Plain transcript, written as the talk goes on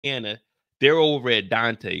Diana, they're over at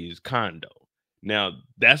Dante's condo. Now,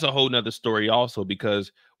 that's a whole nother story also,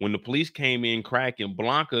 because when the police came in cracking,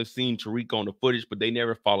 Blanca seen Tariq on the footage, but they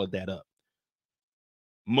never followed that up.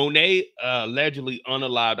 Monet allegedly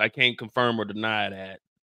unalived. I can't confirm or deny that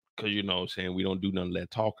because, you know what I'm saying, we don't do none of that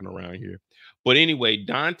talking around here. But anyway,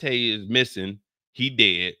 Dante is missing. He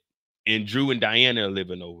dead. And Drew and Diana are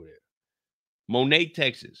living over there. Monet,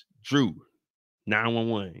 Texas. Drew,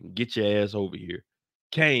 911. Get your ass over here.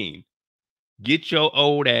 Kane, get your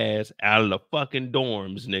old ass out of the fucking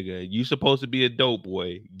dorms, nigga. You supposed to be a dope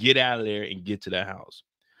boy. Get out of there and get to the house.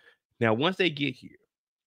 Now, once they get here,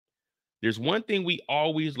 there's one thing we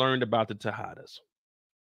always learned about the Tejadas.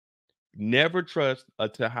 Never trust a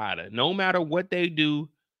Tejada. No matter what they do,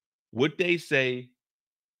 what they say,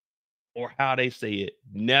 or how they say it.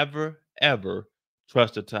 Never, ever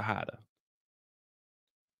trust a Tejada.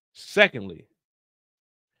 Secondly,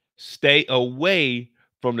 stay away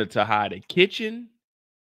from the Tejada kitchen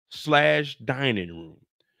 / dining room.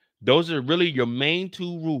 Those are really your main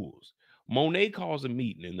two rules. Monet calls a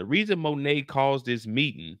meeting. And the reason Monet calls this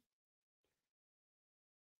meeting,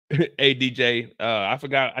 hey, DJ, I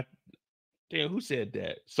forgot. Damn, who said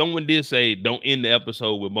that? Someone did say, don't end the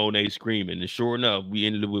episode with Monet screaming. And sure enough, we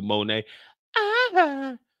ended it with Monet.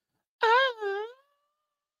 But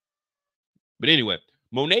anyway,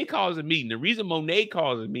 Monet calls a meeting. The reason Monet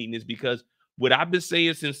calls a meeting is because what I've been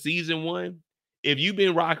saying since season 1, if you've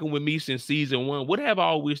been rocking with me since season 1, what have I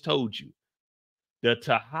always told you? The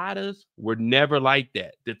Tejadas were never like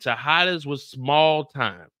that. The Tejadas was small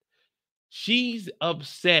time. She's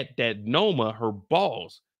upset that Noma, her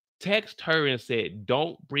boss, texted her and said,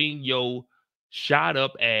 don't bring your shot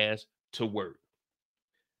up ass to work.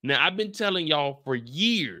 Now, I've been telling y'all for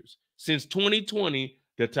years, since 2020,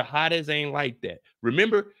 the Tejadas ain't like that.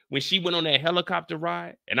 Remember when she went on that helicopter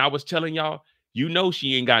ride and I was telling y'all, you know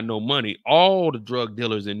she ain't got no money. All the drug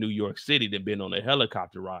dealers in New York City that been on a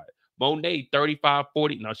helicopter ride. Monet, 35,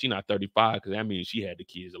 40. No, she not 35 because that means she had the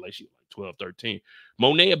kids like she was like 12, 13.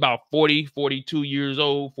 Monet about 40, 42 years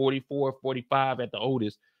old, 44, 45 at the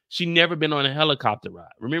oldest. She never been on a helicopter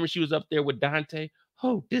ride. Remember she was up there with Dante?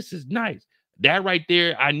 Oh, this is nice. That right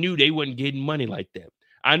there, I knew they wasn't getting money like that.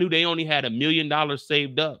 I knew they only had $1 million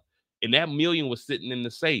saved up, and that million was sitting in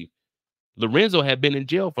the safe. Lorenzo had been in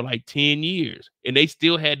jail for like 10 years, and they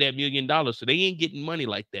still had that $1 million, so they ain't getting money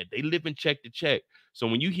like that. They living check to check. So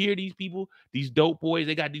when you hear these people, these dope boys,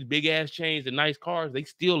 they got these big-ass chains and nice cars, they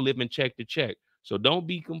still living check to check. So don't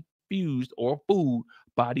be confused or fooled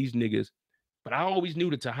by these niggas. But I always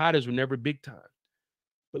knew the Tejadas were never big time.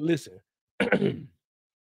 But listen,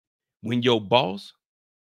 when your boss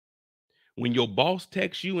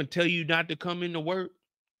texts you and tell you not to come into work,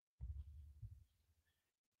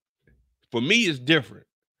 for me, it's different.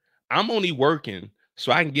 I'm only working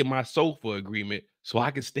so I can get my SOFA agreement so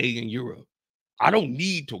I can stay in Europe. I don't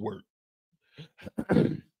need to work.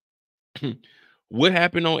 What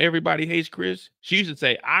happened on Everybody Hates Chris? She used to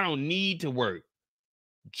say, I don't need to work.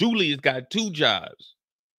 Julia's got 2 jobs.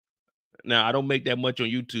 Now, I don't make that much on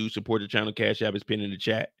YouTube. Support the channel. Cash App is pinned in the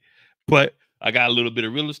chat. But I got a little bit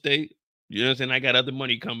of real estate. You know what I'm saying? I got other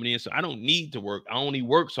money coming in, so I don't need to work. I only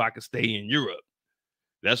work so I can stay in Europe.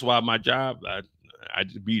 That's why my job, I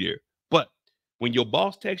just be there. But when your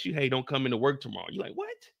boss texts you, hey, don't come into work tomorrow, you're like, what?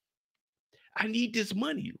 I need this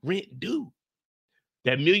money, rent due.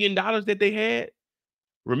 That $1 million that they had,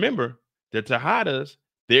 remember, the Tejadas,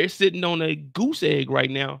 they're sitting on a goose egg right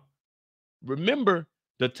now. Remember,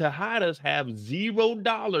 the Tejadas have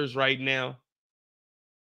 $0 right now.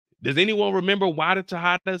 Does anyone remember why the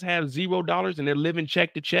Tejadas have $0 and they're living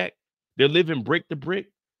check to check? They're living brick to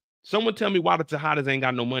brick. Someone tell me why the Tejadas ain't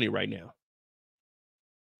got no money right now.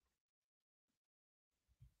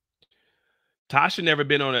 Tasha never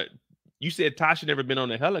been on a, you said Tasha never been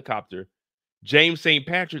on a helicopter. James St.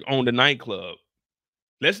 Patrick owned a nightclub.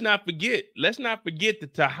 Let's not forget the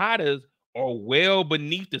Tejadas are well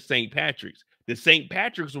beneath the St. Patricks. The St.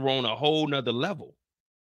 Patricks were on a whole nother level.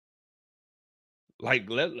 Like,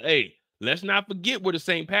 let's not forget where the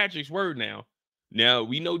St. Patricks were now. Now,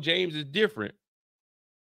 we know James is different,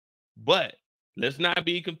 but let's not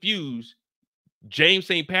be confused. James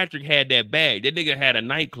St. Patrick had that bag. That nigga had a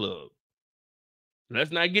nightclub.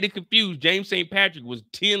 Let's not get it confused. James St. Patrick was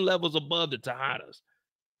 10 levels above the Tejadas.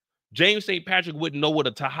 James St. Patrick wouldn't know what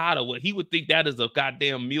a Tejada was. He would think that is a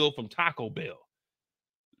goddamn meal from Taco Bell.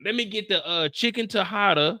 Let me get the chicken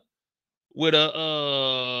Tejada with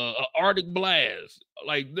a Arctic Blast.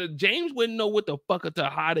 Like, James wouldn't know what the fuck a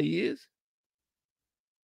Tejada is.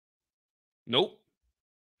 Nope.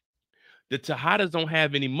 The Tejadas don't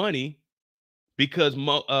have any money because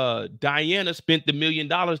Diana spent the $1 million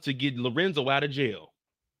to get Lorenzo out of jail.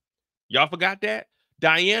 Y'all forgot that?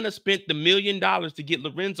 Diana spent the $1 million to get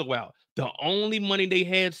Lorenzo out. The only money they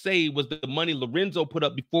had saved was the money Lorenzo put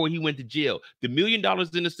up before he went to jail. The $1 million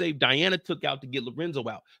in the safe Diana took out to get Lorenzo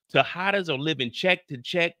out. Tejadas are living check to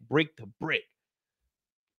check, brick to brick.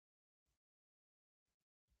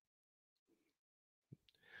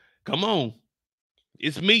 Come on.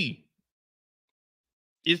 It's me.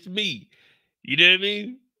 It's me. You know what I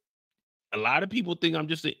mean? A lot of people think I'm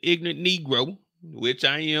just an ignorant Negro, which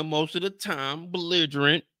I am most of the time,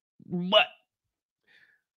 belligerent, but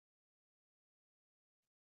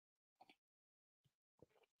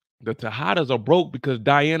the Tejadas are broke because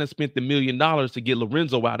Diana spent the $1 million to get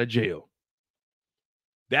Lorenzo out of jail.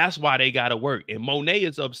 That's why they got to work. And Monet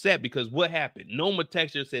is upset because what happened? Noma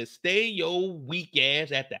texture says, stay your weak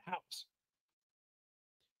ass at the house.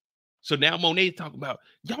 So now Monet's talking about,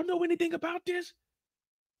 y'all know anything about this?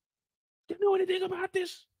 You know anything about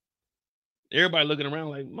this? Everybody looking around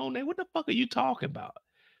like, Monet, what the fuck are you talking about?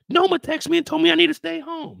 Noma texted me and told me I need to stay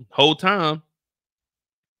home. Whole time.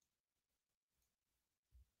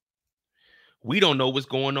 We don't know what's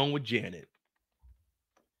going on with Janet.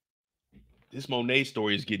 This Monet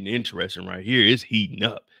story is getting interesting right here. It's heating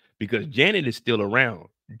up because Janet is still around.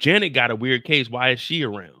 Janet got a weird case. Why is she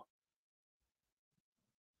around?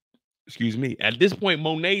 Excuse me. At this point,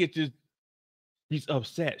 Monet is just, she's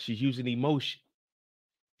upset. She's using emotion.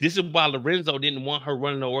 This is why Lorenzo didn't want her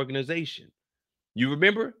running the organization. You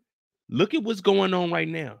remember? Look at what's going on right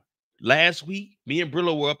now. Last week, me and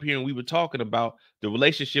Brillo were up here and we were talking about the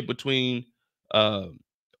relationship between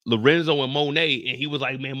Lorenzo and Monet. And he was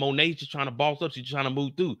like, man, Monet's just trying to boss up. She's trying to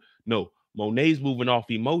move through. No, Monet's moving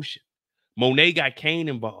off emotion. Monet got Kane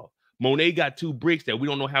involved. Monet got 2 bricks that we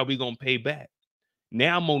don't know how we're going to pay back.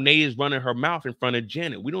 Now Monet is running her mouth in front of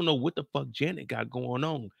Janet. We don't know what the fuck Janet got going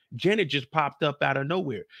on. Janet just popped up out of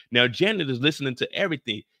nowhere. Now Janet is listening to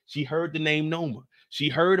everything. She heard the name Noma. She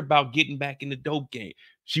heard about getting back in the dope game.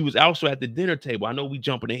 She was also at the dinner table. I know we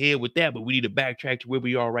jumping ahead with that, but we need to backtrack to where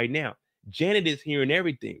we are right now. Janet is hearing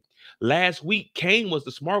everything. Last week, Kane was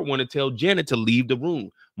the smart one to tell Janet to leave the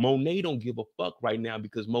room. Monet don't give a fuck right now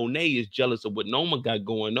because Monet is jealous of what Noma got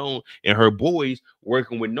going on and her boys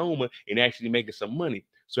working with Noma and actually making some money.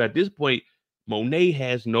 So at this point, Monet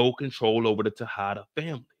has no control over the Tejada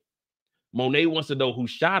family. Monet wants to know who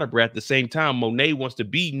shot her, but at the same time, Monet wants to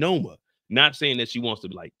be Noma. Not saying that she wants to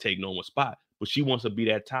like take Noma's spot, but she wants to be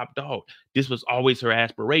that top dog. This was always her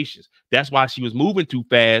aspirations. That's why she was moving too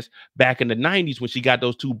fast back in the 90s when she got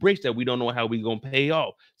those 2 bricks that we don't know how we're going to pay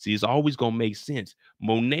off. See, it's always going to make sense.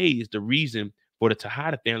 Monet is the reason for the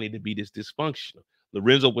Tejada family to be this dysfunctional.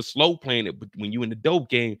 Lorenzo was slow playing it, but when you in the dope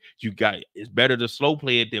game, it's better to slow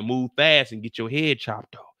play it than move fast and get your head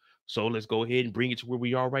chopped off. So let's go ahead and bring it to where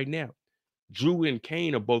we are right now. Drew and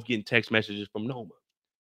Kane are both getting text messages from Noma.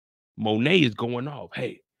 Monet is going off.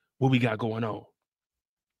 Hey, what we got going on?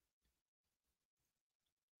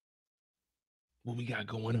 What we got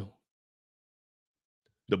going on?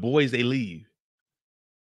 The boys, they leave.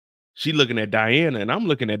 She looking at Diana, and I'm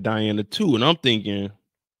looking at Diana too, and I'm thinking,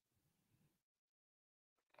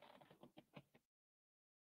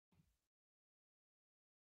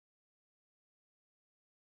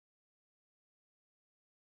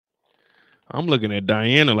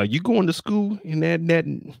 like, you going to school in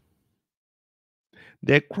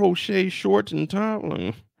that crochet shorts and top?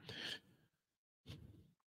 Like,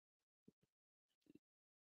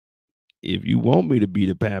 if you want me to be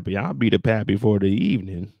the pappy, I'll be the pappy for the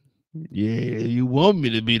evening. Yeah, you want me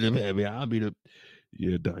to be the pappy, I'll be the...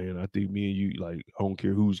 Yeah, Diana, I think me and you, like, I don't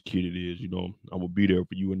care whose kid it is, I'm going to be there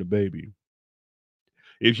for you and the baby.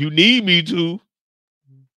 If you need me to.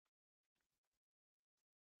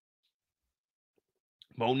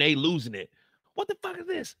 Monet losing it. What the fuck is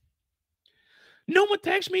this? No one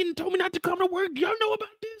texted me and told me not to come to work. Y'all know about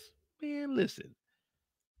this? Man, listen.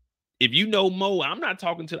 If you know Mo, I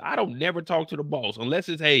don't never talk to the boss unless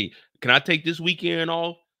it's, hey, can I take this weekend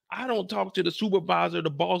off? I don't talk to the supervisor,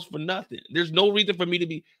 the boss for nothing. There's no reason for me to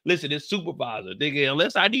be, listen, it's supervisor.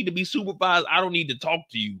 Unless I need to be supervised, I don't need to talk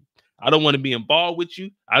to you. I don't want to be involved with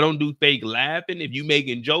you. I don't do fake laughing. If you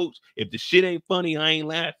making jokes, if the shit ain't funny, I ain't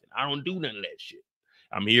laughing. I don't do none of that shit.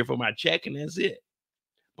 I'm here for my check and that's it.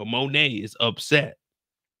 But Monet is upset.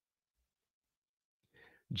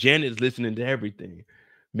 Jen is listening to everything.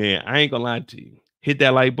 Man, I ain't gonna lie to you. Hit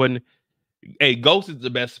that like button. Hey, Ghost is the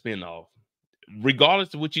best spinoff.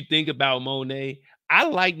 Regardless of what you think about Monet, I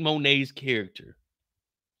like Monet's character.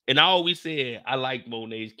 And I always said I like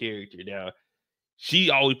Monet's character. Now,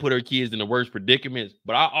 She always put her kids in the worst predicaments,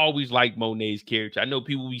 but I always like Monet's character. I know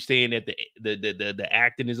people be saying that the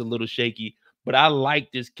acting is a little shaky, but I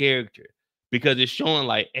like this character because it's showing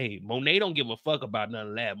like, hey, Monet don't give a fuck about none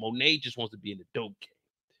of that. Monet just wants to be in the dope game.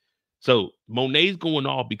 So Monet's going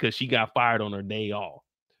off because she got fired on her day off.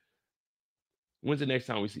 When's the next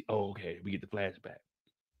time we see? Oh, okay, we get the flashback.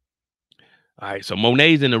 All right, so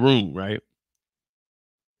Monet's in the room, right?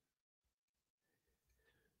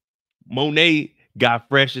 Monet got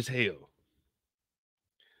fresh as hell.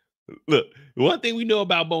 Look, one thing we know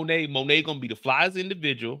about Monet gonna be the flyest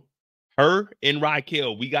individual. Her and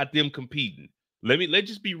Raquel, we got them competing. Let's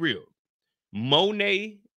just be real.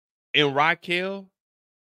 Monet and Raquel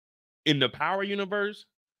in the Power Universe,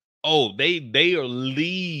 oh, they are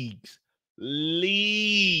leagues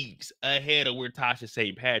ahead of where Tasha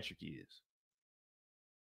St. Patrick is.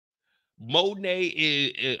 Monet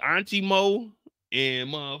is Auntie Mo and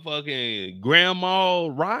motherfucking Grandma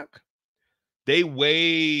Rock. The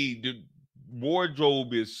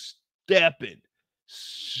wardrobe is stepping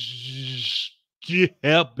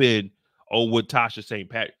with Tasha St.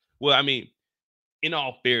 Patrick. Well, I mean, in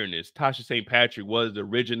all fairness, Tasha St. Patrick was the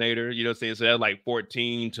originator, you know what I'm saying? So that's like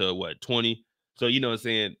 14 to what, 20. So, you know what I'm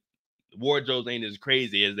saying? Wardrobes ain't as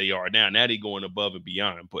crazy as they are now. Now they going above and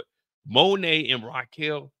beyond. But Monet and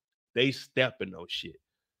Raquel, they stepping those shit.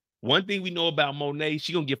 One thing we know about Monet,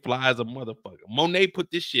 she gonna get fly as a motherfucker. Monet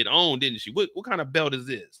put this shit on, didn't she? What kind of belt is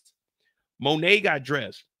this? Monet got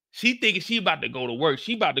dressed. She thinking she about to go to work.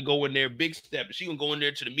 She about to go in there big step. She gonna go in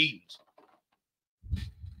there to the meetings.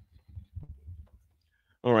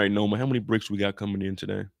 All right, Noma, how many bricks we got coming in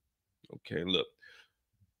today? Okay, look.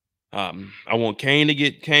 I want Kane to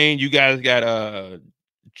get Kane. You guys got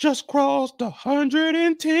just crossed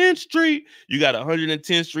 110th Street. You got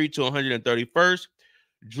 110th Street to 131st.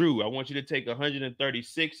 Drew, I want you to take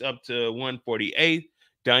 136 up to 148.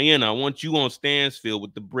 Diana, I want you on Stansfield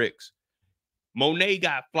with the bricks. Monet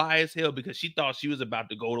got fly as hell because she thought she was about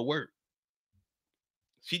to go to work.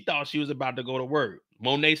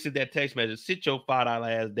 Monet sent that text message, sit your $5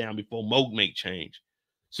 ass down before Mo make change.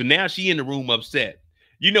 So now she in the room upset.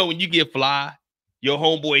 You know, when you get fly, your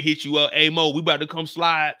homeboy hits you up. Hey, Mo, we about to come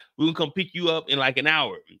slide. We gonna come pick you up in like an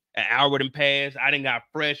hour. An hour done passed. I done got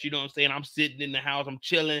fresh. You know what I'm saying? I'm sitting in the house. I'm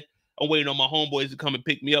chilling. I'm waiting on my homeboys to come and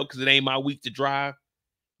pick me up because it ain't my week to drive.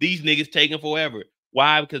 These niggas taking forever.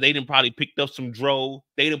 Why? Because they done probably picked up some dro.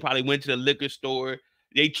 They done probably went to the liquor store.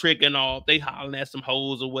 They tricking off. They hollering at some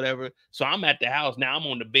hoes or whatever. So I'm at the house. Now I'm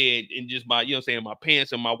on the bed in just my, you know what I'm saying, my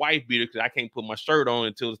pants and my wife beater because I can't put my shirt on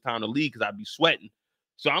until it's time to leave because I be sweating.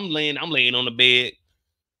 So I'm laying on the bed,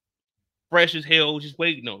 fresh as hell, just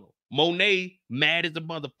waiting on them. Monet, mad as a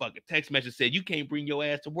motherfucker. Text message said, you can't bring your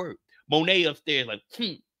ass to work. Monet upstairs like,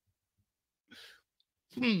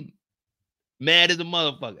 mad as a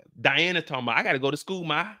motherfucker. Diana talking about, I got to go to school,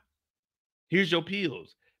 ma. Here's your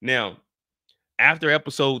pills. Now, after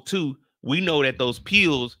episode 2, we know that those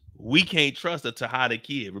pills, we can't trust a Tejada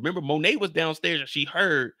kid. Remember, Monet was downstairs and she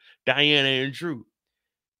heard Diana and Drew.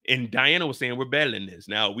 And Diana was saying, we're battling this.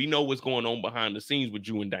 Now, we know what's going on behind the scenes with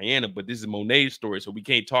Drew and Diana, but this is Monet's story, so we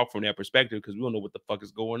can't talk from that perspective because we don't know what the fuck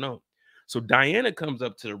is going on. So Diana comes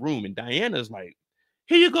up to the room, and Diana's like,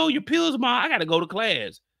 here you go, your pills, ma. I got to go to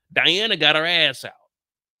class. Diana got her ass out.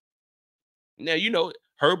 Now, you know,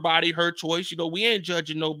 her body, her choice. You know, we ain't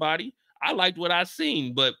judging nobody. I liked what I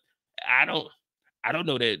seen, but I don't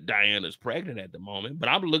know that Diana's pregnant at the moment. But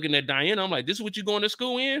I'm looking at Diana. I'm like, this is what you going to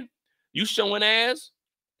school in? You showing ass?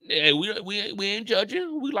 Hey, we ain't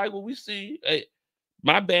judging. We like what we see. Hey,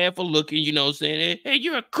 my bad for looking, you know what I'm saying? Hey,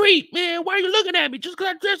 you're a creep, man. Why are you looking at me? Just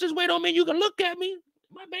because I dress this way don't mean you can look at me.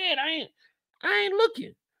 My bad. I ain't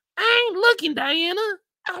looking. I ain't looking, Diana.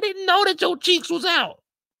 I didn't know that your cheeks was out.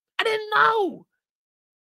 I didn't know.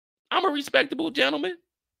 I'm a respectable gentleman.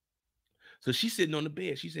 So she's sitting on the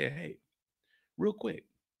bed. She said, hey, real quick,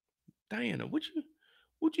 Diana, what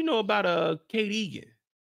you know about Kate Egan?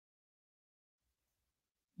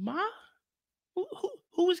 Ma?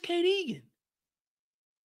 Who is Kate Egan?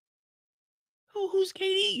 Who's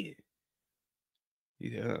Kate Egan?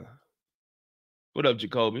 Yeah. What up,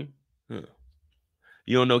 Jacoby? Huh.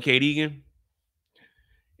 You don't know Kate Egan?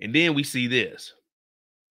 And then we see this.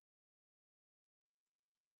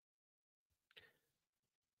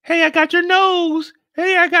 Hey, I got your nose.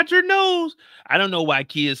 Hey, I got your nose. I don't know why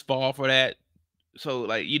kids fall for that. So,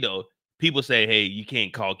 like, you know, people say, hey, you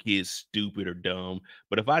can't call kids stupid or dumb.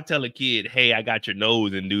 But if I tell a kid, hey, I got your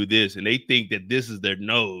nose and do this, and they think that this is their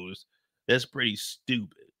nose, that's pretty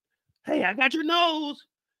stupid. Hey, I got your nose.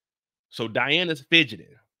 So Diana's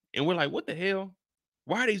fidgeting. And we're like, what the hell?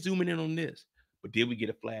 Why are they zooming in on this? But then we get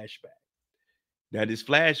a flashback. Now, this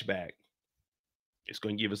flashback is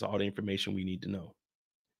going to give us all the information we need to know.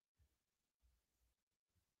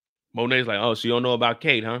 Monet's like, oh, so you don't know about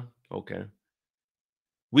Kate, huh? Okay.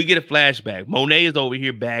 We get a flashback. Monet is over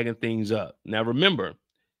here bagging things up. Now, remember,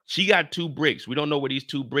 she got 2 bricks. We don't know where these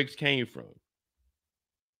 2 bricks came from.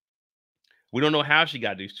 We don't know how she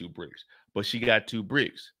got these 2 bricks, but she got 2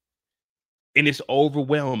 bricks. And it's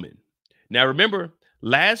overwhelming. Now, remember,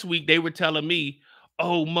 last week they were telling me,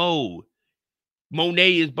 oh,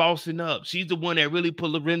 Monet is bossing up. She's the one that really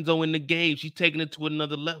put Lorenzo in the game. She's taking it to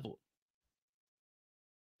another level.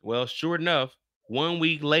 Well, sure enough, 1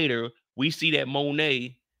 week later, we see that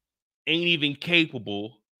Monet ain't even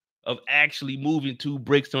capable of actually moving 2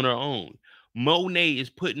 bricks on her own. Monet is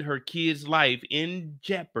putting her kid's life in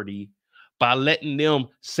jeopardy by letting them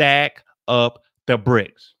sack up the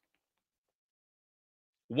bricks.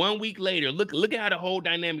 1 week later, look at how the whole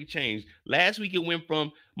dynamic changed. Last week, it went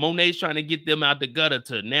from Monet's trying to get them out the gutter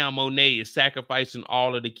to now Monet is sacrificing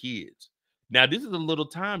all of the kids. Now, this is a little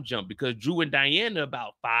time jump because Drew and Diana are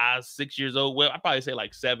about 5, 6 years old. Well, I probably say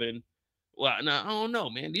like 7. Well, no, I don't know,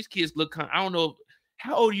 man. These kids look I don't know.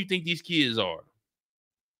 How old do you think these kids are?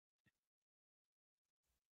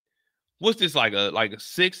 What's this, like a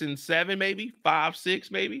 6 and 7, maybe? 5,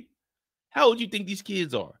 6, maybe? How old do you think these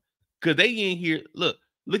kids are? Because they in here, look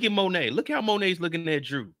at Monet. Look how Monet's looking at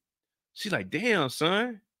Drew. She's like, damn,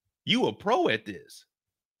 son, you a pro at this.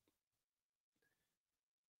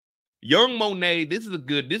 Young Monet, this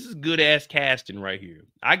is good ass casting right here.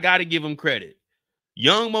 I gotta give him credit.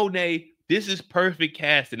 Young Monet, this is perfect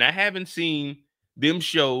casting. I haven't seen them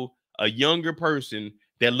show a younger person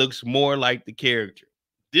that looks more like the character.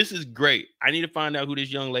 This is great. I need to find out who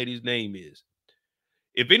this young lady's name is.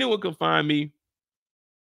 If anyone can find me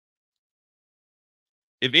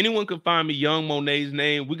Young Monet's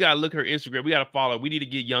name, we gotta look her Instagram. We gotta follow. We need to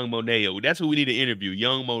get Young Monet. That's who we need to interview.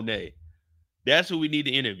 Young Monet. That's who we need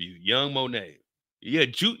to interview. Young Monet. Yeah,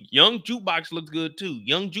 Young Jukebox looks good too.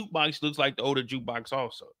 Young Jukebox looks like the older Jukebox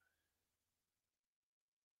also.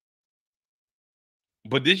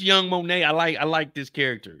 But this Young Monet, I like this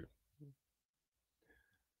character.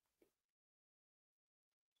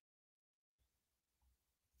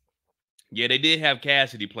 Yeah, they did have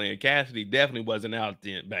Cassidy playing. Cassidy definitely wasn't out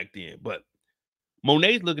back then. But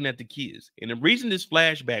Monet's looking at the kids. And the reason this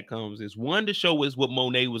flashback comes is, one, to show us what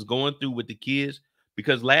Monet was going through with the kids.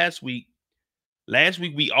 Because last week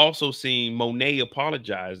we also seen Monet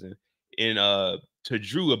apologizing to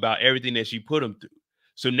Drew about everything that she put him through.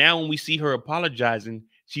 So now when we see her apologizing,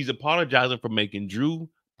 she's apologizing for making Drew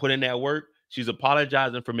put in that work. She's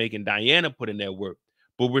apologizing for making Diana put in that work.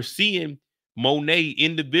 But we're seeing Monet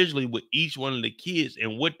individually with each one of the kids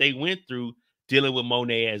and what they went through dealing with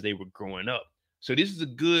Monet as they were growing up. So this is a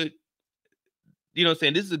good, you know what I'm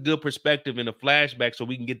saying? This is a good perspective in a flashback so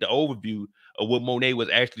we can get the overview of what Monet was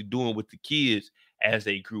actually doing with the kids as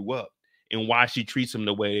they grew up and why she treats them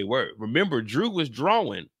the way they were. Remember, Drew was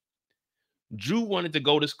drawing. Drew wanted to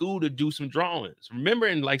go to school to do some drawings. Remember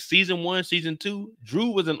in like season 1, season 2,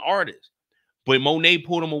 Drew was an artist. But Monet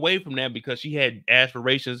pulled him away from that because she had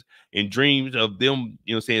aspirations and dreams of them,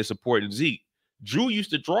 you know what I'm saying, supporting Zeke. Drew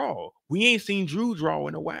used to draw. We ain't seen Drew draw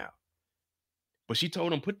in a while. But she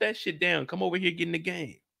told him, put that shit down. Come over here, get in the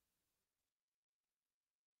game.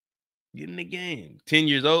 Get in the game. 10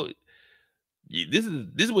 years old. This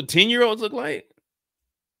is what 10-year-olds look like.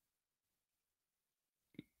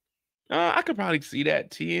 I could probably see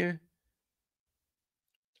that 10.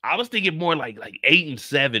 I was thinking more like 8 and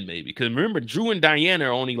 7, maybe. Because remember, Drew and Diana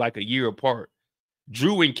are only like a year apart.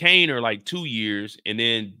 Drew and Kane are like 2 years, and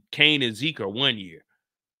then Kane and Zeke are 1 year.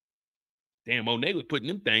 Damn, Monet was putting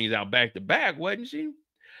them things out back to back, wasn't she?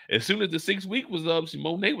 As soon as the 6 week was up,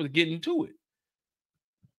 Monet was getting to it.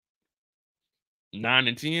 9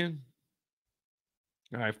 and 10.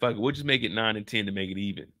 All right, fuck it. We'll just make it 9 and 10 to make it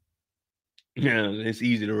even. Yeah, it's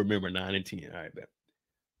easy to remember 9 and 10. All right, bet.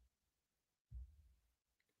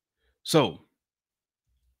 So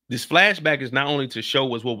this flashback is not only to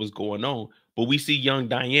show us what was going on, but we see young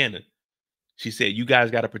Diana. She said, you guys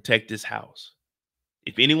got to protect this house.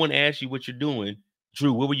 If anyone asks you what you're doing,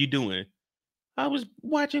 Drew, what were you doing? I was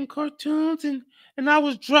watching cartoons and I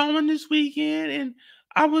was drawing this weekend and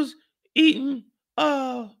I was eating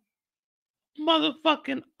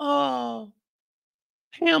motherfucking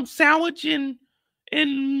ham sandwich and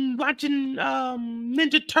watching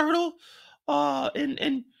Ninja Turtle.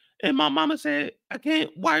 And my mama said I can't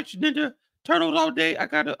watch Ninja Turtles all day. I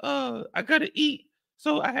gotta eat.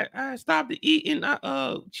 So I stopped to eat and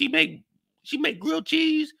she make grilled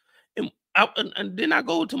cheese and then I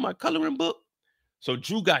go to my coloring book. So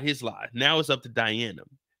Drew got his lie. Now it's up to Diana.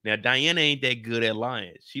 Now, Diana ain't that good at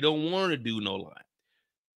lying. She don't want to do no lie.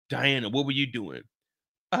 Diana, what were you doing?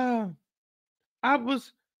 Uh, I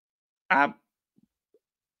was, I,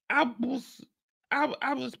 I was,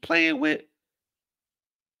 I was playing with,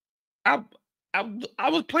 I, I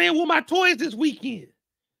was playing with my toys this weekend.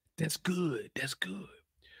 That's good. That's good.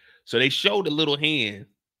 So they showed the little hand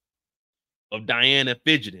of Diana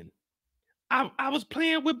fidgeting. I was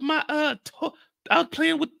playing with my I was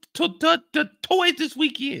playing with the toys this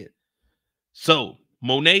weekend. So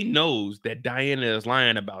Monet knows that Diana is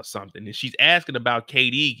lying about something, and she's asking about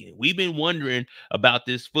Kate Egan. We've been wondering about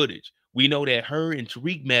this footage. We know that her and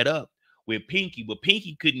Tariq met up with Pinky, but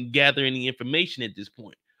Pinky couldn't gather any information at this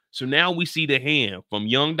point. So now we see the hand from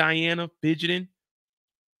young Diana fidgeting,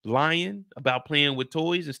 lying about playing with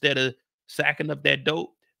toys instead of sacking up that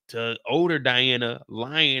dope, to older Diana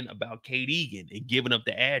lying about Kate Egan and giving up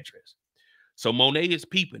the address. So Monet is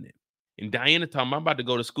peeping it. And Diana telling me, I'm about to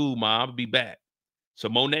go to school, Ma. I'll be back. So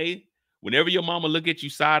Monet, whenever your mama look at you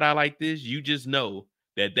side eye like this, you just know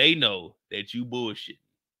that they know that you bullshit.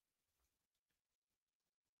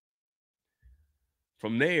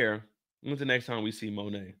 From there, when's the next time we see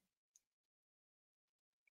Monet?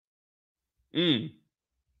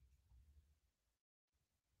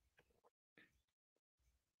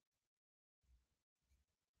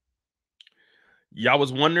 Y'all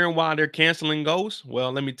was wondering why they're canceling Ghost?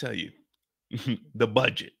 Well, let me tell you. The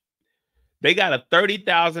budget. They got a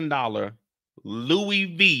 $30,000 Louis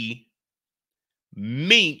V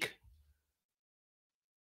mink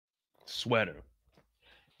sweater.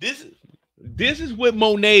 This is what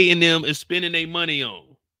Monet and them is spending their money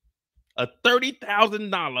on. A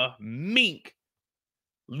 $30,000 mink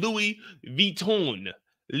Louis Vuitton.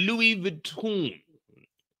 Louis Vuitton.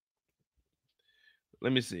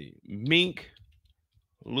 Let me see. Mink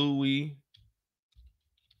Louis.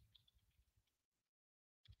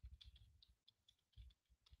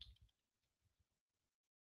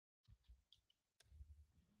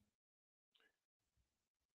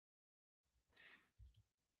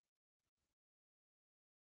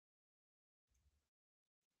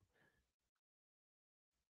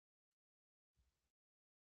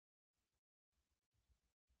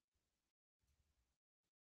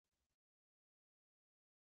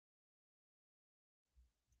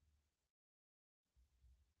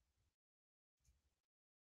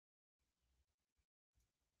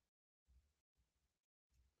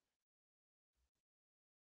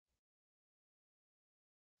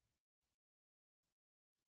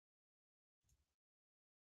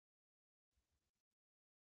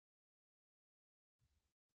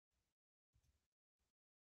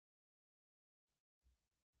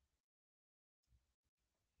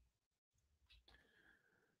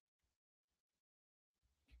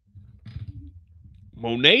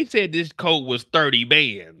 Monet said this coat was 30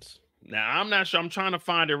 bands. Now, I'm not sure. I'm trying to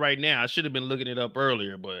find it right now. I should have been looking it up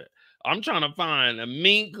earlier, but I'm trying to find a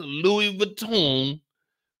mink Louis Vuitton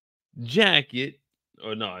jacket.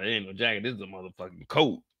 Or no, it ain't no jacket. This is a motherfucking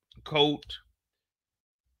coat. Coat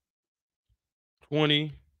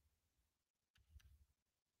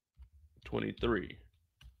 2023.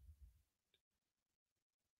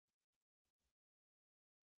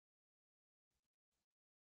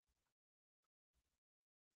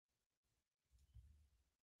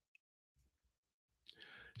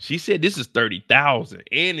 She said this is 30,000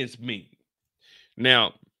 and it's me.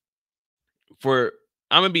 Now, I'm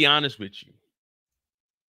gonna be honest with you.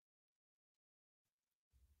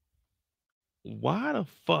 Why the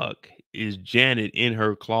fuck is Janet in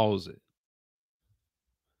her closet?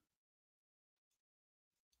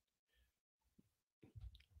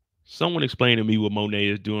 Someone explain to me what Monet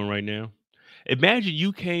is doing right now. Imagine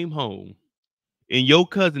you came home and your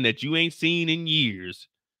cousin that you ain't seen in years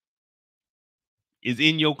is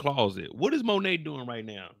in your closet. What is Monet doing right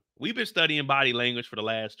now? We've been studying body language for the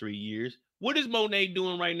last 3 years. What is Monet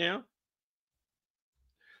doing right now?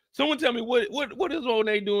 Someone tell me what is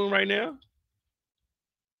Monet doing right now?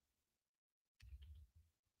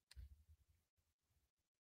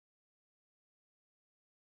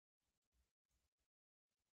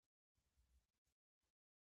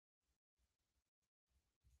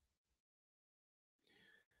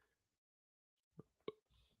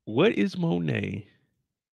 What is Monet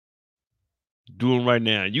doing right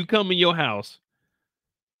now? You come in your house.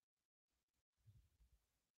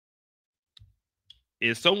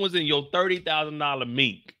 If someone's in your $30,000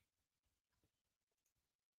 mink,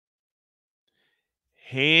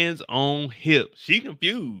 hands on hip, she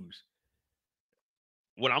confused.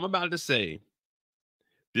 What I'm about to say,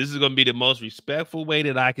 this is going to be the most respectful way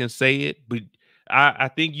that I can say it, but I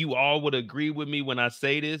think you all would agree with me when I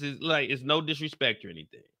say this. It's like it's no disrespect or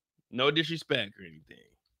anything. No disrespect or anything.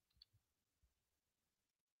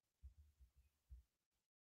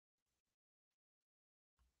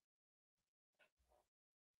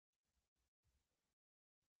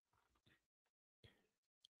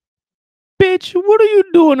 Bitch, what are you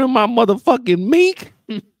doing in my motherfucking mink?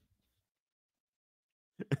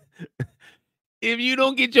 If you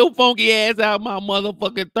don't get your funky ass out my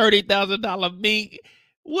motherfucking $30,000 mink,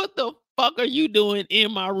 what the fuck are you doing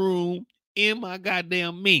in my room in my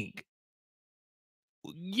goddamn mink?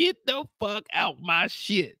 Get the fuck out my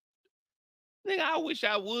shit. Nigga, I wish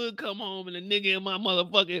I would come home and the nigga in my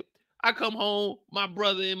motherfucking. I come home, my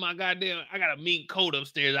brother in my goddamn. I got a mink coat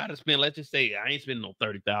upstairs. I'd have spent, let's just say, I ain't spending no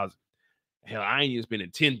 30,000. Hell, I ain't even spending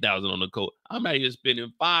 10,000 on the coat. I'm not even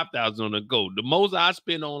spending 5,000 on the coat. The most I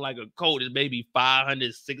spend on like a coat is maybe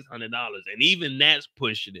 $500, $600, and even that's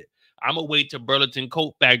pushing it. I'm gonna wait till Burlington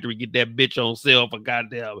Coat Factory get that bitch on sale for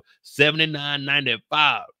goddamn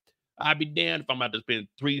 $79.95. I'd be damned if I'm about to spend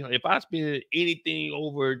 $300. If I spend anything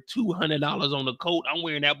over $200 on the coat, I'm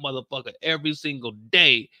wearing that motherfucker every single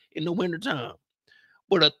day in the wintertime.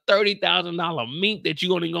 With a $30,000 mink that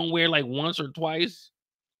you only gonna wear like once or twice.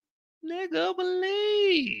 Nigga,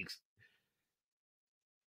 please.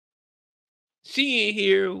 She in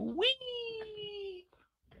here, wee,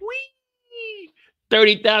 wee.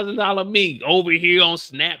 $30,000 mink over here on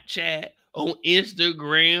Snapchat, on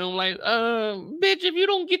Instagram. Like, bitch, if you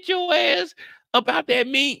don't get your ass about that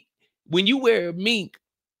mink, when you wear a mink,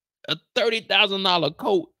 a $30,000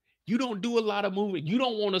 coat, you don't do a lot of moving. You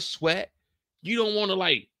don't want to sweat. You don't want to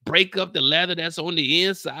like break up the leather that's on the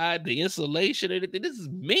inside, the insulation, everything. This is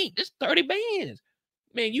mink. This 30 bands.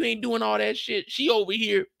 Man, you ain't doing all that shit. She over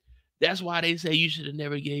here. That's why they say you should have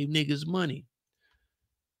never gave niggas money.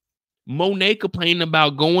 Monet complaining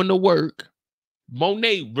about going to work.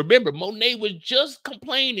 Monet, remember, Monet was just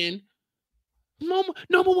complaining. Mama,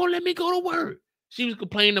 no one won't let me go to work. She was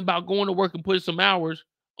complaining about going to work and putting some hours,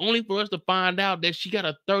 only for us to find out that she got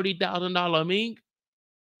a $30,000 mink.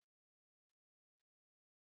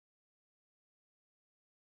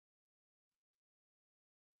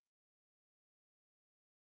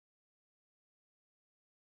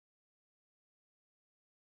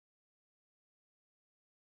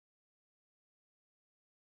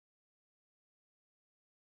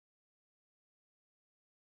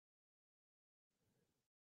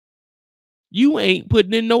 You ain't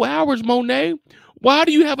putting in no hours, Monet. Why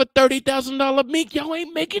do you have a $30,000 mink? Y'all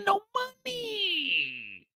ain't making no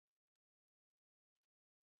money.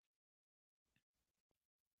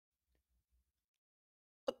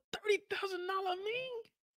 A $30,000 mink?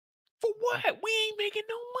 For what? We ain't making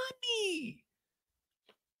no money.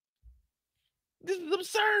 This is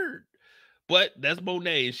absurd. But that's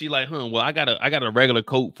Monet. And she like, well, I got a regular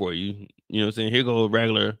coat for you. You know what I'm saying? Here go a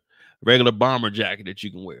regular bomber jacket that you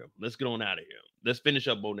can wear. Let's get on out of here. Let's finish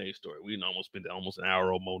up Monet's story. We almost spent almost an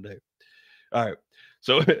hour on Monet. All right.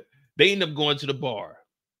 So they end up going to the bar.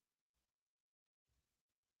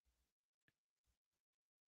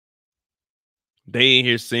 They in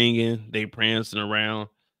here singing, they prancing around,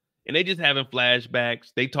 and they just having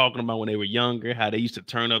flashbacks. They talking about when they were younger, how they used to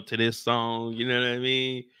turn up to this song. You know what I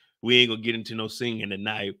mean? We ain't gonna get into no singing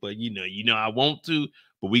tonight, but you know, I want to,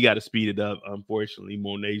 but we got to speed it up. Unfortunately,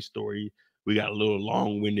 Monet's story, we got a little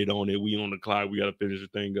long-winded on it. We on the clock. We got to finish the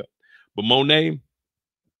thing up. But Monet,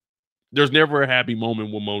 there's never a happy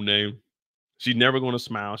moment with Monet. She's never gonna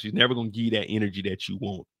smile. She's never gonna give you that energy that you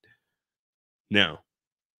want. Now,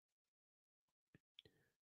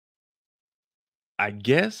 I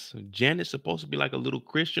guess Janet's supposed to be like a little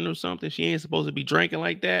Christian or something. She ain't supposed to be drinking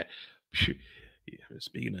like that. Yeah,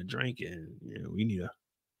 speaking of drinking, yeah,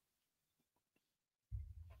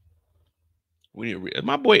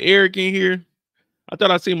 my boy Eric in here. I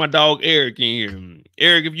thought I seen my dog Eric in here.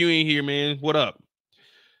 Eric, if you ain't here, man, what up?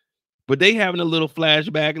 But they having a little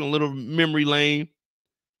flashback and a little memory lane.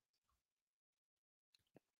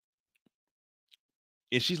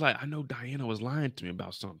 And she's like, I know Diana was lying to me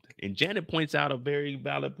about something. And Janet points out a very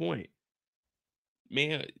valid point.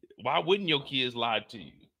 Man, why wouldn't your kids lie to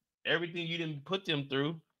you? Everything you didn't put them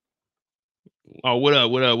through. Oh, what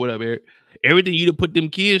up? What up? What up, Eric? Everything you done put them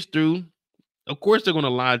kids through, of course they're gonna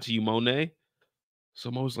lie to you, Monet.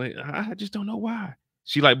 So Mo's like, I just don't know why.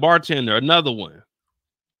 She like bartender, another one.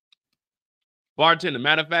 Bartender.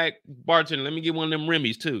 Matter of fact, bartender, let me get one of them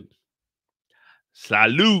Remy's too.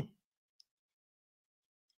 Salute.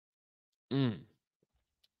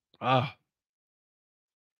 Ah.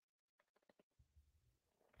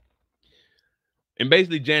 And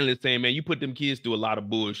basically Janet is saying, man, you put them kids through a lot of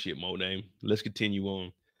bullshit, Monet. Let's continue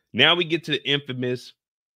on. Now we get to the infamous.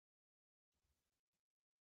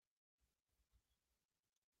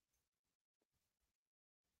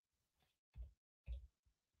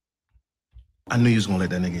 I knew you was gonna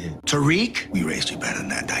let that nigga hit. Tariq, we raised you better than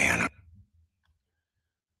that, Diana.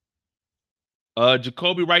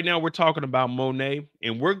 Jacoby, right now we're talking about Monet,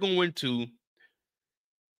 and we're going to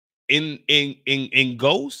in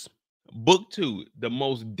Ghost Book 2, the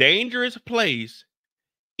most dangerous place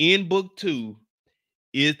in Book 2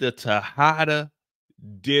 is the Tejada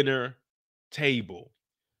dinner table.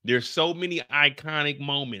 There's so many iconic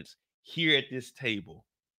moments here at this table.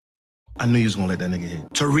 I knew you was gonna let that nigga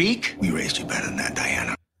hit. Tariq, we raised you better than that,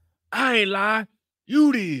 Diana. I ain't lie.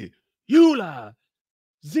 You did. You lie.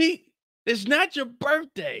 Zeke, it's not your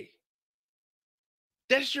birthday.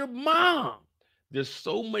 That's your mom. There's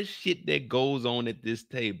so much shit that goes on at this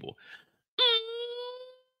table.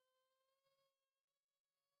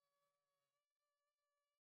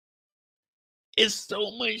 It's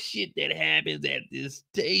so much shit that happens at this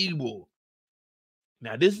table.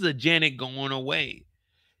 Now, this is a Janet going away.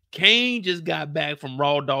 Kane just got back from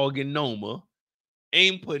Raw Dog and Noma.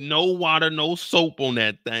 Ain't put no water, no soap on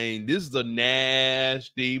that thing. This is a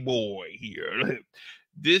nasty boy here.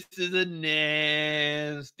 This is a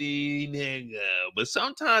nasty nigga. But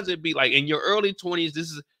sometimes it'd be like in your early 20s, this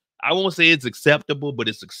is, I won't say it's acceptable, but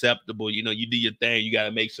it's acceptable. You know, you do your thing, you got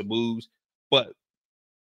to make some moves. But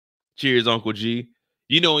cheers, Uncle G.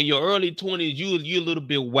 You know, in your early 20s, you a little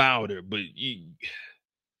bit wilder, but you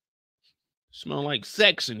smell like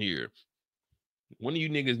sex in here. One of you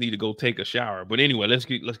niggas need to go take a shower. But anyway, let's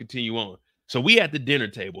continue on. So we at the dinner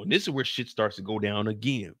table, and this is where shit starts to go down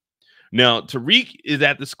again. Now, Tariq is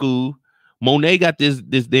at the school. Monet got this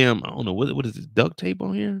damn, I don't know, what is this, duct tape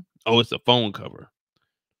on here? Oh, it's a phone cover.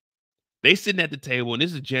 They sitting at the table, and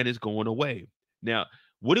this is Janice going away. Now,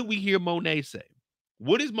 what did we hear Monet say?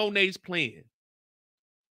 What is Monet's plan?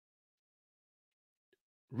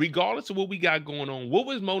 Regardless of what we got going on, what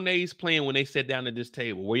was Monet's plan when they sat down at this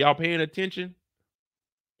table? Were y'all paying attention?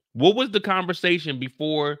 What was the conversation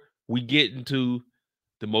before we get into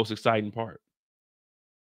the most exciting part?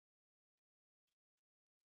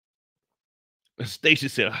 Stacy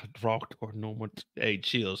said, I walked or no more. Hey,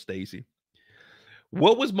 chill, Stacy.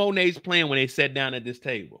 What was Monet's plan when they sat down at this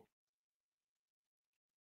table?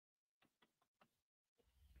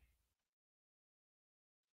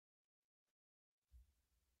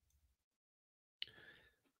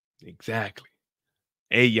 Exactly.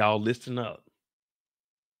 Hey, y'all, listen up.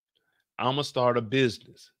 I'm gonna start a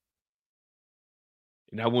business.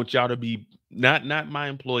 And I want y'all to be not my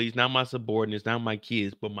employees, not my subordinates, not my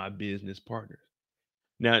kids, but my business partners.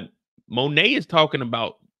 Now, Monet is talking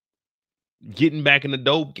about getting back in the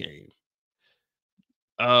dope game.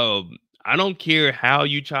 I don't care how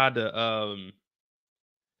you try to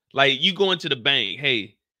like you go into the bank,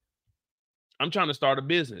 hey, I'm trying to start a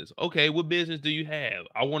business. Okay, what business do you have?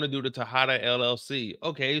 I want to do the Tejada LLC.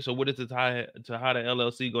 Okay, so what is the Tejada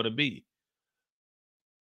LLC going to be?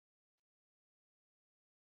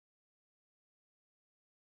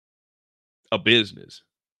 A business.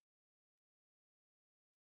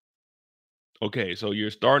 Okay, so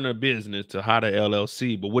you're starting a business, Tejada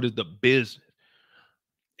LLC, but what is the business?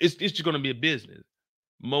 It's just going to be a business.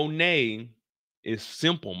 Monet is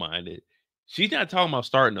simple-minded. She's not talking about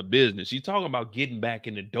starting a business. She's talking about getting back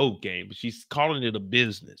in the dope game, but she's calling it a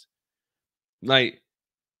business. Like,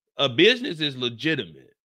 a business is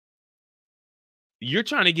legitimate. You're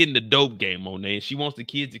trying to get in the dope game, Monet, and she wants the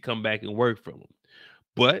kids to come back and work for them.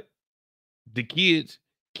 But the kids,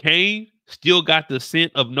 Kane still got the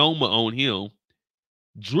scent of Noma on him.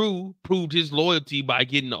 Drew proved his loyalty by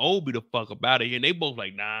getting the Obi the fuck up out of here. And they both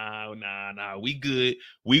like, nah, we good.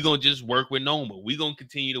 We gonna just work with Noma. We gonna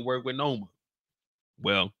continue to work with Noma.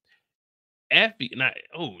 Well, Effie, not,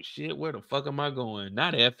 oh shit, where the fuck am I going?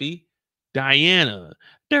 Not Effie, Diana.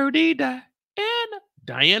 Dirty Diana.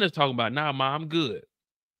 Diana's talking about, nah, Ma, I'm good.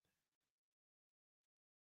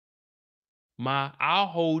 Ma, I'll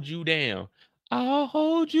hold you down. I'll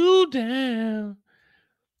hold you down.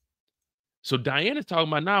 So Diana's talking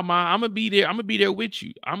about, nah, Ma, I'm gonna be there. I'm gonna be there with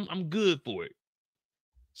you. I'm good for it.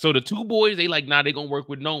 So the two boys, they like, nah, they gonna work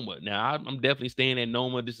with Noma. Now I'm definitely staying at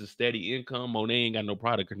Noma. This is steady income. Monet ain't got no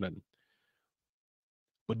product or nothing.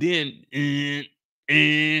 But then, and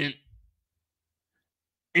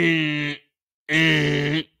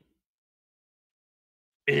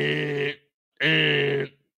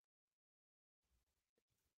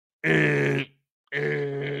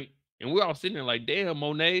we're all sitting there like, damn,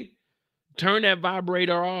 Monet, turn that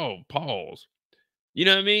vibrator off. Pause. You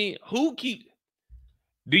know what I mean? Who keep?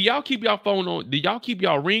 Do y'all keep y'all phone on? Do y'all keep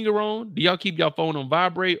y'all ringer on? Do y'all keep y'all phone on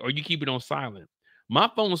vibrate or you keep it on silent? My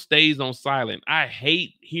phone stays on silent. I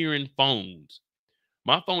hate hearing phones.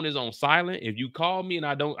 My phone is on silent. If you call me and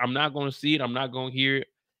I'm not going to see it. I'm not going to hear it.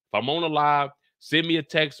 If I'm on a live, send me a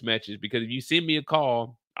text message because if you send me a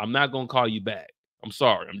call, I'm not going to call you back. I'm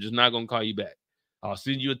sorry. I'm just not going to call you back. I'll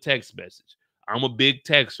send you a text message. I'm a big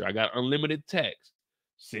texter. I got unlimited text.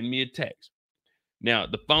 Send me a text. Now,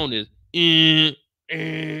 the phone is,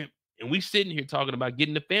 and we sitting here talking about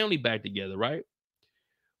getting the family back together, right?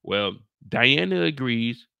 Well, Diana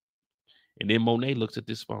agrees. And then Monet looks at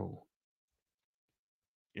this phone.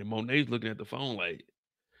 And Monet's looking at the phone like,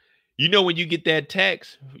 you know, when you get that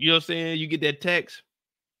text, you know what I'm saying? You get that text.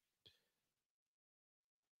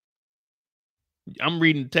 I'm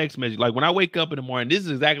reading the text message. Like when I wake up in the morning, this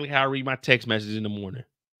is exactly how I read my text message in the morning.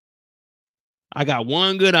 I got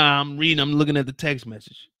one good eye. I'm looking at the text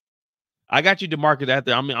message. I got you, DeMarcus,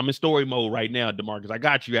 after I'm in story mode right now, DeMarcus. I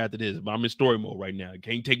got you after this, but I'm in story mode right now.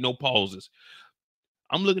 Can't take no pauses.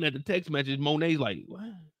 I'm looking at the text message. Monet's like, what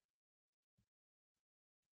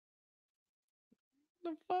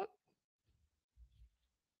the fuck?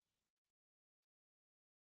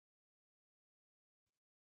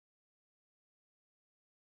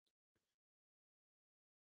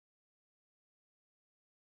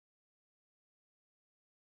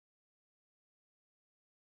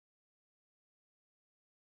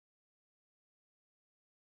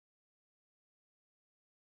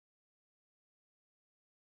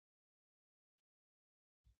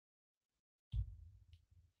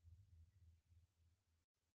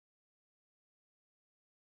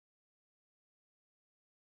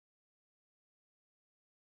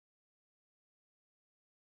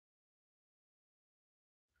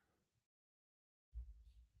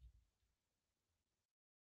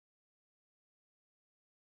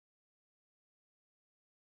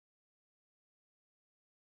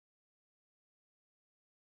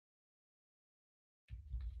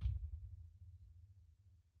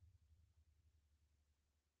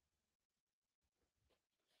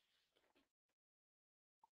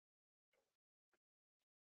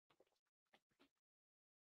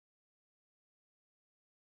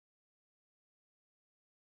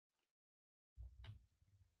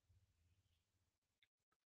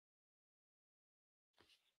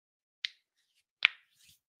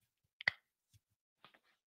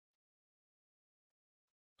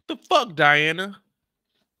 The fuck, Diana?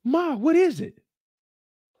 Ma, what is it?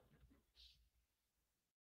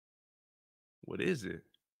 What is it?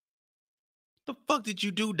 The fuck did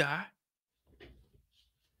you do, Di?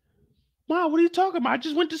 Ma, what are you talking about? I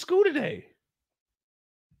just went to school today.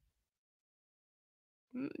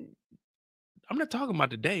 I'm not talking about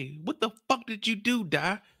today. What the fuck did you do,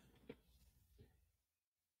 Di?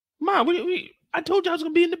 Ma, I told you I was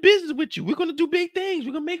gonna be in the business with you. We're gonna do big things.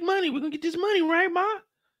 We're gonna make money. We're gonna get this money, right, Ma?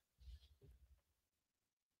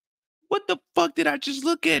 What the fuck did I just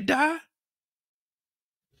look at, Di?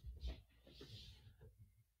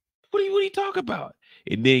 What are you talking about?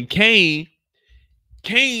 And then Kane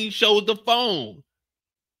shows the phone.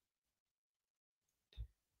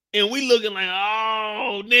 And we looking like,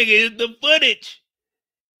 oh, nigga, it's the footage.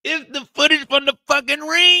 It's the footage from the fucking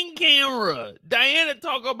Ring camera. Diana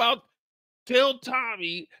talk about, tell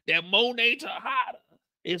Tommy that Monet Tejada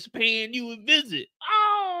is paying you a visit.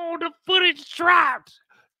 Oh, the footage dropped.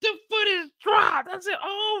 The footage dropped. I said,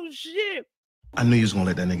 oh, shit. I knew you was gonna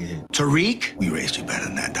let that nigga hit. Tariq, we raised you better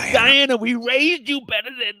than that, Diana. Diana, we raised you better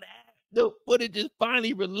than that. The footage is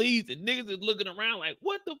finally released, and niggas is looking around like,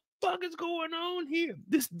 what the fuck is going on here?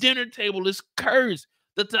 This dinner table is cursed.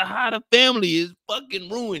 The Tejada family is fucking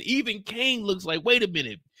ruined. Even Kane looks like, wait a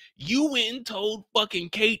minute. You went and told fucking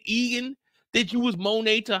Kate Egan that you was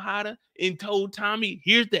Monet Tejada and told Tommy,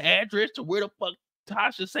 here's the address to where the fuck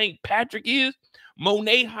Tasha St. Patrick is?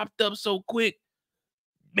 Monet hopped up so quick.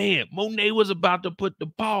 Man, Monet was about to put the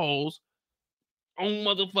pause on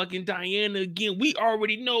motherfucking Diana again. We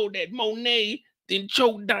already know that Monet then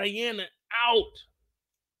choked Diana out.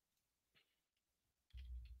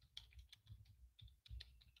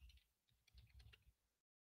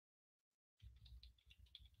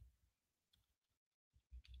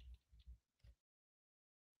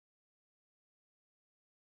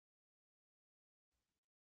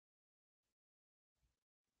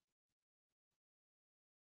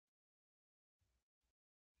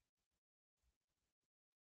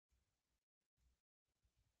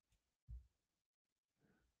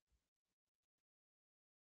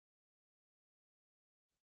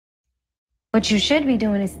 What you should be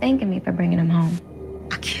doing is thanking me for bringing him home.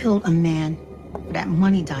 I killed a man for that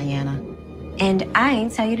money, Diana. And I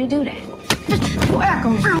ain't tell you to do that.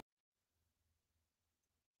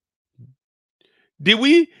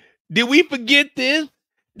 Did we forget this?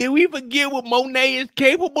 Did we forget what Monet is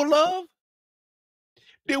capable of?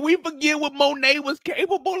 Did we forget what Monet was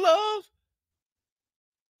capable of?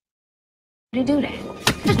 To do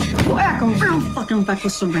that. You acting real fucking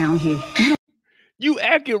reckless around here. You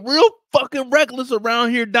acting real fucking reckless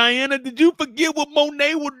around here, Diana. Did you forget what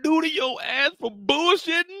Monet would do to your ass for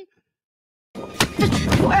bullshitting?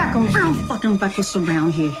 You acting real fucking reckless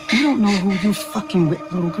around here. You don't know who you fucking with,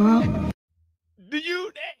 little girl.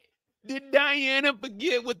 Did Diana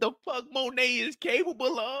forget what the fuck Monet is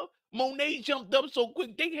capable of? Monet jumped up so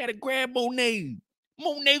quick they had to grab Monet.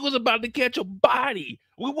 Monet was about to catch a body.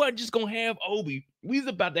 We weren't just gonna have Obi. We was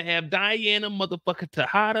about to have Diana, motherfucker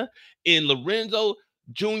Tejada, and Lorenzo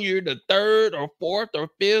Jr. the 3rd or 4th or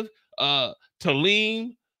 5th,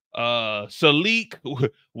 Talim, Salik,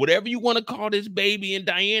 whatever you want to call this baby, and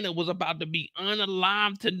Diana was about to be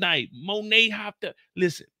unalive tonight. Monet hopped up.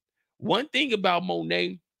 Listen, one thing about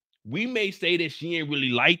Monet, we may say that she ain't really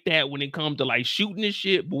like that when it comes to like shooting and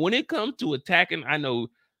shit, but when it comes to attacking, I know,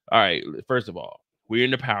 all right, first of all, we're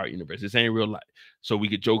in the power universe. This ain't real life. So we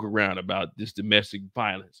could joke around about this domestic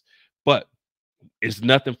violence, but it's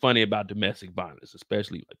nothing funny about domestic violence,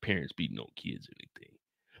 especially like parents beating on kids or anything.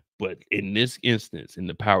 But in this instance, in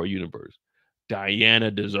the power universe,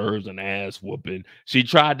 Diana deserves an ass whooping. She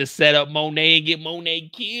tried to set up Monet and get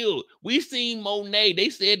Monet killed. We seen Monet. They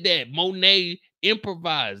said that Monet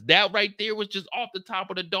improvised. That right there was just off the top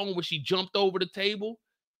of the dome when she jumped over the table.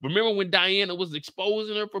 Remember when Diana was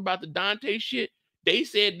exposing her for about the Dante shit? They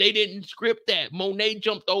said they didn't script that. Monet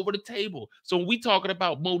jumped over the table. So when we talking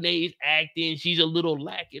about Monet's acting, she's a little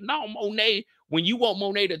lacking. No, Monet, when you want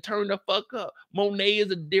Monet to turn the fuck up, Monet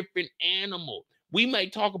is a different animal. We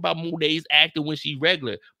might talk about Monet's acting when she's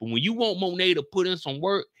regular, but when you want Monet to put in some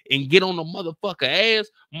work and get on the motherfucker ass,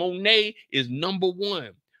 Monet is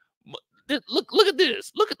 #1. Look at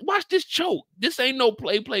this. Watch this choke. This ain't no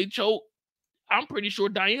play choke. I'm pretty sure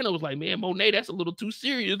Diana was like, man, Monet, that's a little too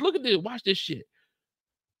serious. Look at this. Watch this shit.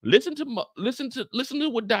 Listen to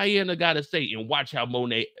what Diana got to say and watch how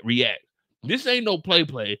Monet reacts. This ain't no play.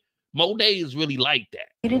 Monet is really like that.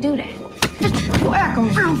 To do that. You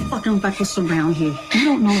acting real fucking reckless around here. You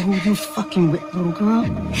don't know who you fucking with, little girl.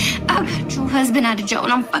 I got your husband out of jail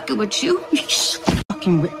and I'm fucking with you.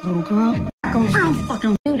 Fucking with, little girl. Acting real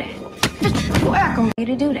fucking Do that. You acting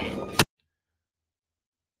To do that.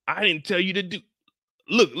 I didn't tell you to do.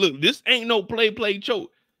 Look, this ain't no play choke.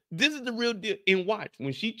 This is the real deal. And watch,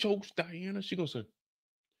 when she chokes Diana, she gonna say,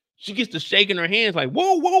 she gets to shaking her hands like,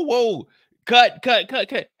 whoa. Cut.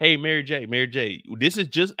 Hey, Mary J, this is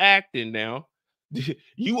just acting now.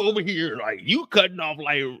 You over here, like, you cutting off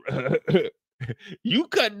like, you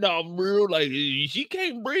cutting off real, like, she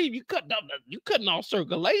can't breathe. You cutting off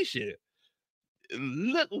circulation.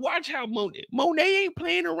 Look, watch how Monet ain't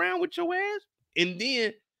playing around with your ass. And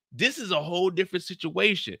then this is a whole different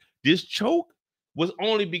situation. This choke was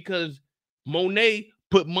only because Monet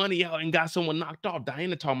put money out and got someone knocked off.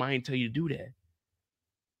 Diana told me I ain't tell you to do that.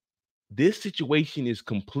 This situation is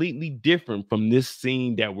completely different from this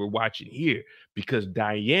scene that we're watching here because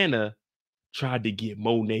Diana tried to get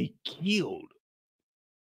Monet killed.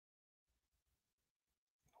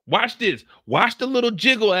 Watch this. Watch the little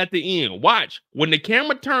jiggle at the end. Watch. When the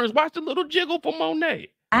camera turns, watch the little jiggle for Monet.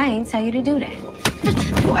 I ain't tell you to do that.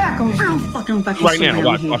 You acting real fucking reckless Right now,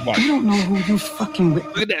 around here. watch. You don't know who you fucking with.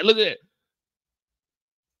 Look at that.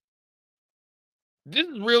 This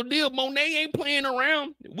is real deal. Monet ain't playing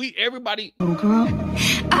around. Everybody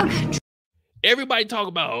talk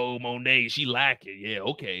about, oh, Monet, she lacking. Yeah,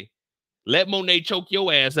 okay. Let Monet choke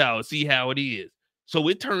your ass out and see how it is. So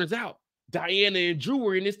it turns out Diana and Drew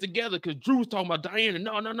were in this together because Drew was talking about Diana.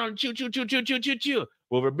 No, chill.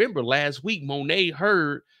 Well, remember last week, Monet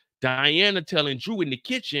heard Diana telling Drew in the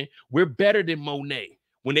kitchen, we're better than Monet.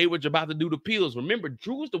 When they were about to do the pills, remember,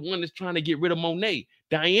 Drew was the one that's trying to get rid of Monet.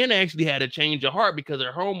 Diana actually had a change of heart because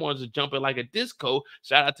her hormones are jumping like a disco.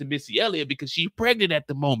 Shout out to Missy Elliott because she's pregnant at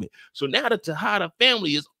the moment. So now the Tejada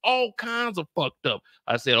family is all kinds of fucked up.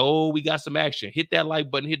 I said, oh, we got some action. Hit that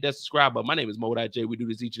like button, hit that subscribe button. My name is Monet. We do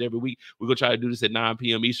this each and every week. We're going to try to do this at 9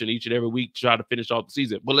 p.m. Eastern each and every week to try to finish off the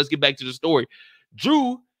season. But let's get back to the story.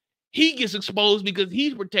 Drew, he gets exposed because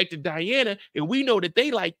he's protected Diana, and we know that they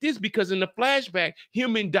like this because in the flashback,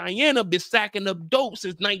 him and Diana been sacking up dope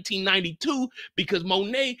since 1992 because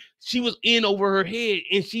Monet, she was in over her head,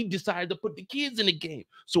 and she decided to put the kids in the game.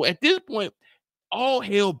 So at this point, all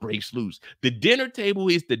hell breaks loose. The dinner table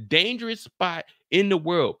is the dangerous spot in the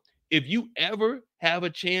world. If you ever have a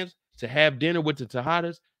chance to have dinner with the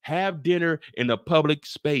Tejadas, have dinner in a public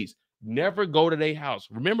space. Never go to their house.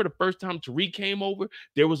 Remember the first time Tariq came over,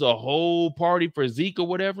 there was a whole party for Zeke or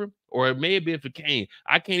whatever, or it may have been for Kane.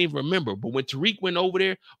 I can't even remember. But when Tariq went over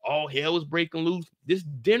there, all hell was breaking loose. This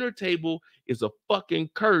dinner table is a fucking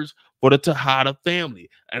curse for the Tejada family.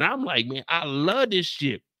 And I'm like, man, I love this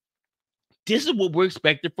shit. This is what we're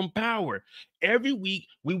expecting from Power. Every week,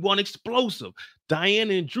 we want explosive.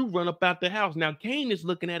 Diana and Drew run up out the house. Now, Kane is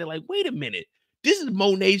looking at it like, wait a minute. This is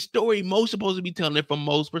Monet's story. Mo's supposed to be telling it from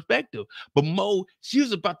Mo's perspective. But Mo, she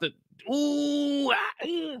was about to,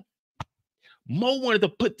 Mo wanted to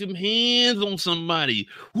put them hands on somebody.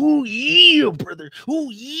 Oh, yeah, brother. Oh,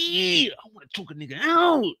 yeah. I want to choke a nigga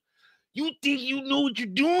out. You think you know what you're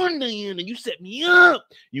doing, Diana. You set me up.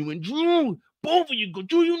 You and Drew. Both of you go,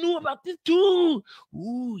 Drew, you knew about this too.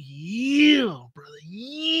 Ooh, yeah, brother,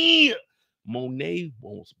 yeah. Monet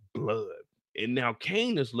wants blood. And now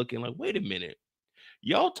Kane is looking like, wait a minute.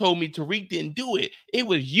 Y'all told me Tariq didn't do it. It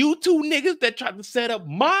was you two niggas that tried to set up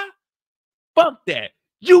my. Fuck that.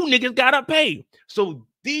 You niggas gotta pay. So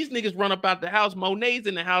these niggas run up out the house. Monet's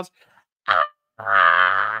in the house.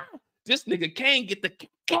 This nigga Kane get the.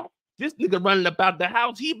 This nigga running about the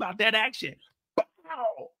house. He about that action.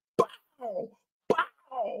 Bow.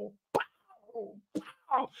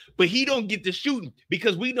 But he don't get to shooting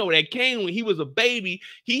because we know that Kane, when he was a baby,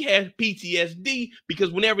 he had PTSD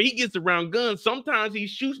because whenever he gets around guns, sometimes he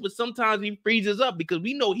shoots, but sometimes he freezes up because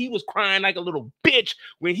we know he was crying like a little bitch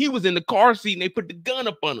when he was in the car seat and they put the gun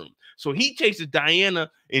up on him. So he chases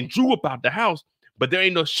Diana and Drew up out the house, but there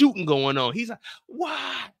ain't no shooting going on. He's like,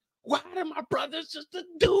 why? Why did my brothers just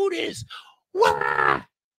do this? Why?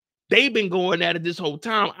 They've been going at it this whole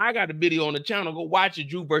time. I got a video on the channel. Go watch it.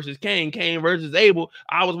 Drew versus Kane, Kane versus Abel.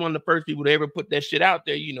 I was one of the first people to ever put that shit out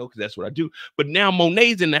there, you know, because that's what I do. But now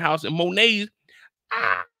Monet's in the house, and Monet's,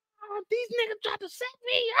 these niggas tried to set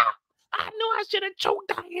me up. I knew I should have choked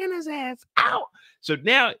Diana's ass out. So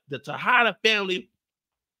now the Tejada family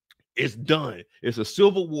is done. It's a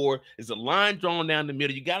civil war. It's a line drawn down the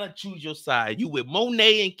middle. You got to choose your side. You with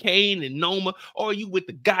Monet and Kane and Noma, or you with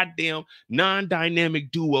the goddamn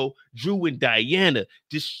non-dynamic duo, Drew and Diana.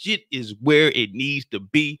 This shit is where it needs to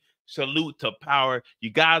be. Salute to Power. You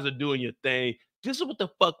guys are doing your thing. This is what the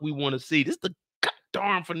fuck we want to see. This is the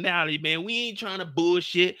darn finale, man. We ain't trying to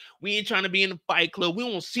bullshit. We ain't trying to be in the Fight Club. We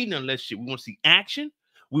don't see none of that shit. We want to see action.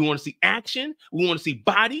 We want to see action. We want to see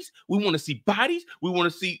bodies. We want to see bodies. We want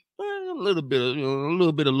to see a little bit of, a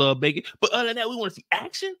little bit of love making. But other than that, we want to see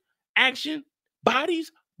action, action,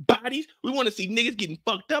 bodies, bodies. We want to see niggas getting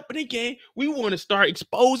fucked up in the game. We want to start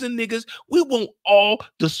exposing niggas. We want all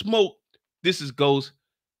the smoke. This is Ghost.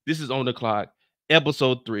 This is On the Clock.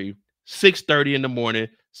 Episode 3, 6:30 in the morning,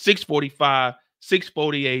 6:45,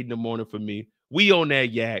 6:48 in the morning for me. We on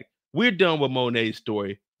that yak. We're done with Monet's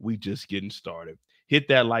story. We just getting started. Hit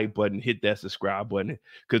that like button, hit that subscribe button,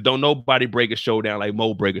 because don't nobody break a show down like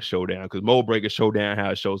Mo break a show down, because Mo break a show down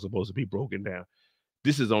how a show's supposed to be broken down.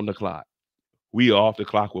 This is On the Clock. We are off the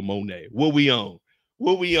clock with Monet. What we on?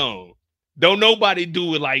 What we on? Don't nobody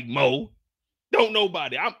do it like Mo. Don't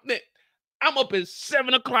nobody. I'm up at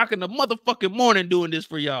 7 o'clock in the motherfucking morning doing this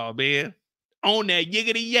for y'all, man. On that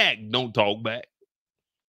yiggity yak. Don't talk back.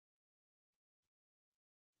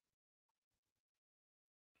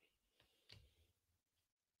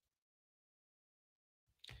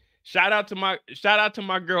 Shout out to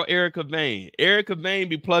my girl Erica Vane. Erica Vane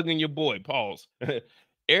be plugging your boy. Pause.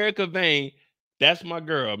 Erica Vane, that's my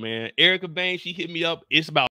girl, man. Erica Vane, she hit me up. It's about